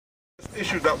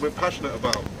issue that we're passionate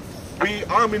about.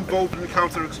 I'm involved in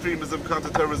counter-extremism,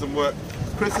 counter-terrorism work.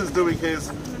 Chris is doing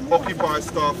his Occupy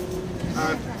stuff,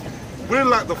 and we're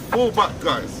like the fallback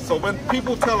guys. So when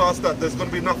people tell us that there's going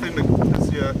to be nothing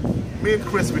this year, me and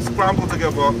Chris, we scramble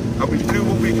together and we do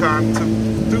what we can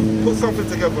to put something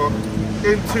together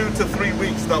in 2 to 3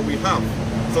 weeks that we have.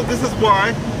 So this is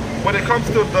why, when it comes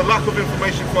to the lack of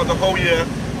information for the whole year,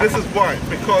 this is why,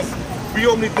 because we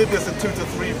only did this in 2 to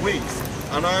 3 weeks.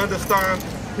 And I understand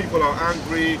people are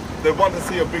angry, they want to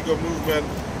see a bigger movement,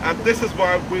 and this is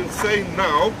why we'll say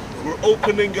now, we're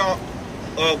opening up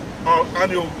our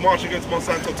annual March Against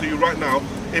Monsanto to you right now.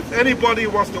 If anybody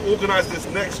wants to organize this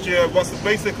next year, wants to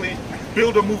basically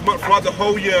build a movement throughout the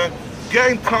whole year,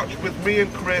 get in touch with me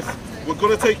and Chris. We're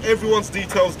going to take everyone's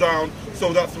details down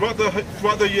so that throughout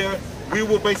the year, we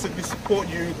will basically support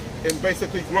you in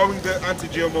basically growing the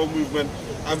anti-GMO movement,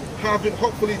 and having,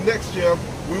 hopefully next year,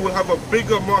 we will have a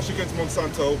bigger March Against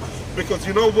Monsanto, because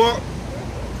you know what?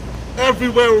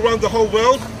 Everywhere around the whole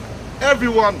world,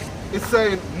 everyone is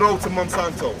saying no to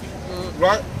Monsanto,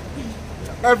 right?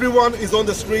 Everyone is on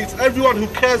the streets, everyone who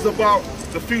cares about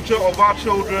the future of our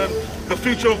children, the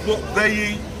future of what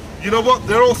they eat, you know what?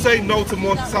 They're all saying no to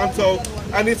Monsanto,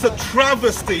 and it's a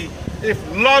travesty if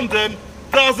London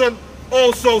doesn't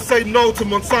also say no to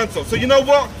Monsanto. So you know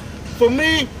what? For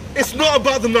me, it's not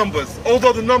about the numbers,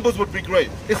 although the numbers would be great.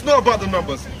 It's not about the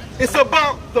numbers. It's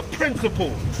about the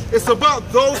principle. It's about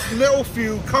those little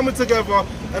few coming together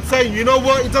and saying, you know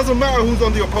what? It doesn't matter who's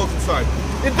on the opposing side.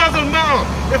 It doesn't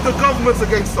matter if the government's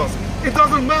against us. It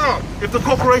doesn't matter if the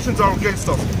corporations are against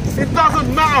us. It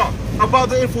doesn't matter about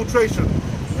the infiltration.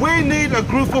 We need a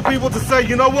group of people to say,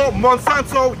 you know what?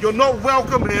 Monsanto, you're not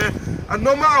welcome here. And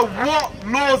no matter what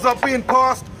laws are being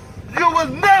passed, you will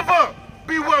never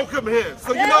be welcome here.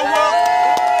 So you know what?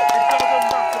 It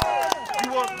doesn't matter.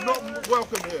 You are not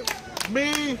welcome here.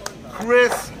 Me,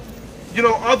 Chris, you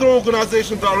know, other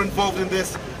organizations that are involved in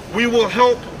this, we will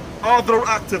help other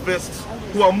activists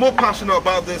who are more passionate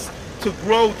about this to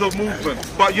grow the movement.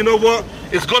 But you know what?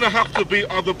 It's going to have to be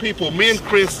other people. Me and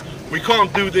Chris, we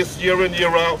can't do this year in,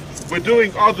 year out. We're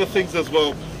doing other things as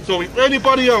well. So if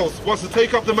anybody else wants to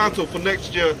take up the mantle for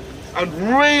next year and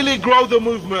really grow the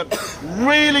movement,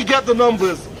 really get the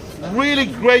numbers, really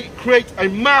create a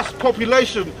mass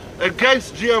population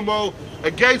against GMO,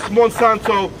 against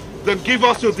Monsanto, then give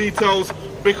us your details,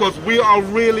 because we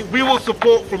will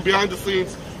support from behind the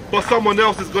scenes, but someone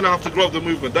else is going to have to grow the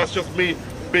movement. That's just me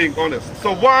being honest.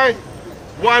 So why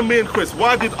me and Chris?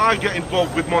 Why did I get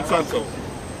involved with Monsanto?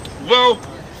 Well,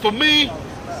 for me,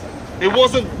 it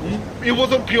wasn't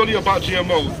purely about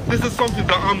GMOs. This is something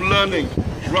that I'm learning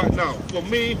right now. For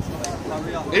me,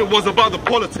 it was about the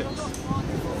politics.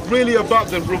 Really about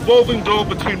the revolving door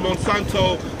between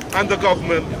Monsanto and the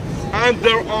government, and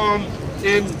their arm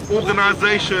in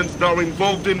organizations that are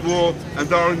involved in war and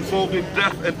that are involved in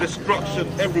death and destruction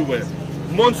everywhere.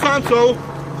 Monsanto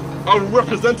are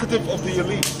representative of the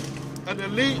elite, an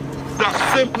elite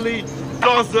that simply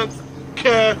doesn't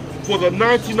care for the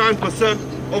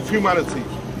 99% of humanity.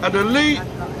 An elite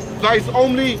that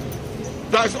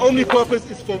its only purpose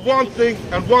is for one thing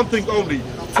and one thing only: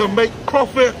 to make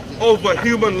profit over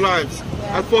human lives.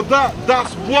 And for that,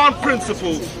 that's one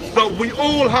principle that we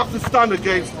all have to stand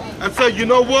against and say, you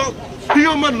know what?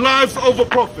 Human lives over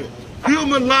profit.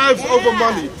 Human lives over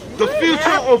money. The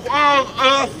future of our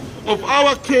earth, of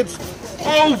our kids,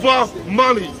 over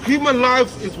money. Human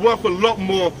lives is worth a lot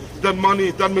more than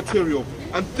money, than material.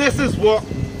 And this is what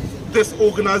this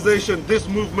organization, this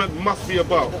movement must be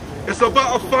about. It's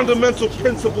about a fundamental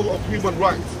principle of human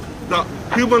rights, that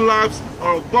human lives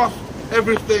are above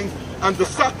everything, and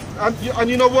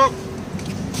you know what?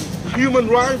 Human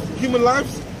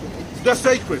lives, they're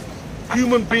sacred.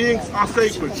 Human beings are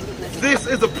sacred. This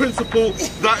is a principle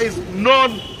that is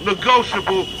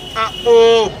non-negotiable at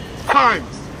all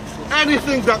times.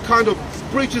 Anything that kind of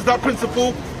breaches that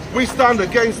principle, we stand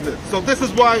against it. So this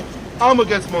is why I'm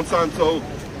against Monsanto.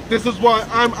 This is why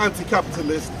I'm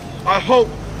anti-capitalist. I hope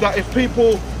that if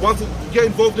people want to get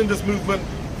involved in this movement,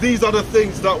 these are the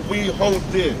things that we hold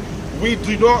dear. We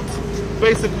do not,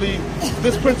 basically,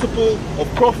 this principle of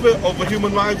profit over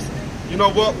human lives, you know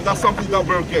what, that's something that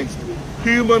we're against.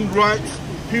 Human rights,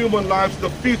 human lives, the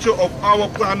future of our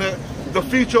planet, the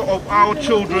future of our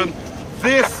children,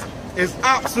 this is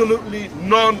absolutely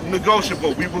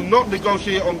non-negotiable. We will not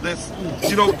negotiate on this.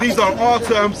 You know, these are our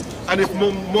terms, and if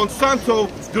Monsanto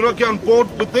do not get on board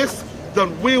with this,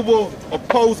 then we will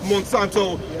oppose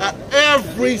Monsanto at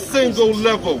every single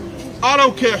level. I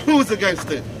don't care who's against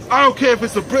it. I don't care if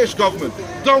it's the British government.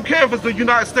 Don't care if it's the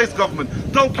United States government.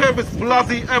 Don't care if it's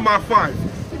bloody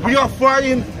MI5. We are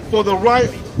fighting for the right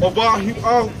of our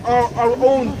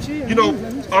own, you know,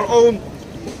 our own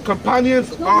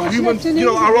companions, our human, you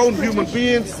know, our own human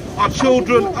beings, our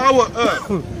children, our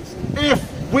earth.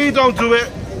 If we don't do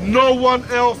it, no one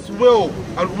else will.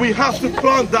 And we have to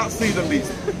plant that seed at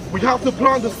least. We have to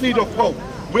plant the seed of hope.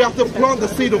 We have to plant the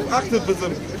seed of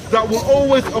activism that will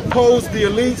always oppose the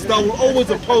elites, that will always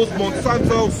oppose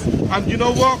Monsanto. And you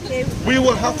know what? We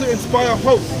will have to inspire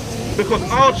hope, because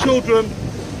our children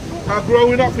are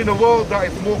growing up in a world that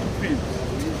is more confused.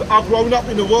 Are growing up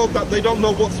in a world that they don't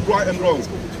know what's right and wrong.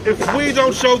 If we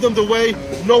don't show them the way,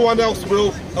 no one else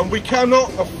will, and we cannot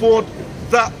afford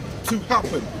that to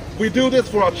happen. We do this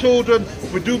for our children,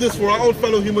 we do this for our own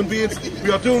fellow human beings,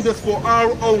 we are doing this for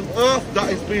our own earth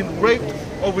that is being raped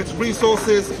of its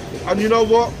resources. And you know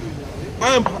what?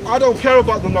 I don't care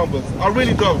about the numbers, I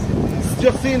really don't.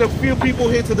 Just seeing a few people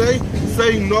here today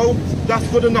saying no, that's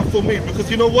good enough for me, because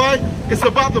you know why? It's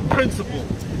about the principle.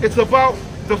 It's about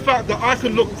the fact that I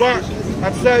can look back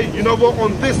and say, you know what,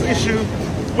 on this issue,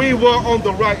 we were on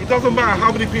the right. It doesn't matter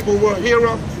how many people were here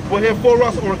for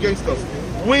us or against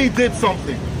us. We did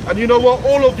something. And you know what,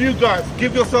 all of you guys,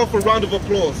 give yourself a round of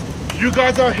applause. You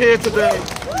guys are here today.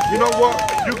 You know what,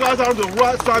 you guys are on the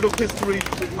right side of history,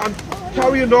 and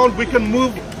carrying on, we can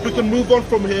move on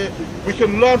from here. We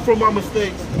can learn from our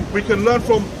mistakes. We can learn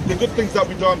from the good things that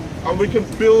we've done, and we can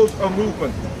build a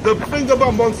movement. The thing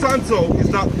about Monsanto is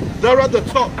that they're at the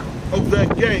top of their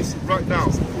game right now.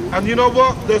 And you know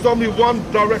what? There's only one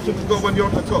direction to go when you're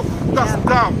at the top. That's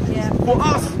down. For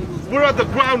us, we're at the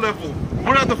ground level.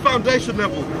 We're at the foundation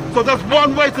level. So there's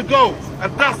one way to go,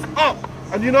 and that's up.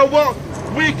 And you know what?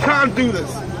 We can do this.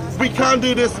 We can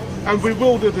do this, and we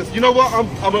will do this. You know what?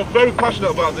 I'm very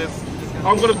passionate about this.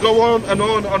 I'm going to go on and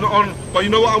on and on. But you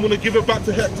know what? I'm going to give it back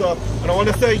to Hector. And I want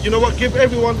to say, you know what? Give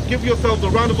yourself a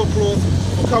round of applause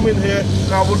for coming here.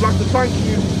 And I would like to thank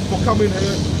you for coming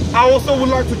here. I also would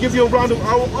like to give you a round of,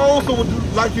 I also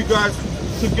would like you guys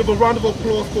to give a round of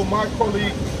applause for my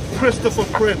colleague, Christopher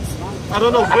Prince. I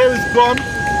don't know where he's gone,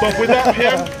 but without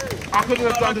him, I couldn't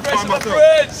have done this by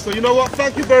myself. So you know what?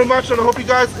 Thank you very much, and I hope you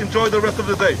guys enjoy the rest of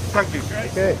the day. Thank you.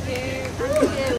 Okay.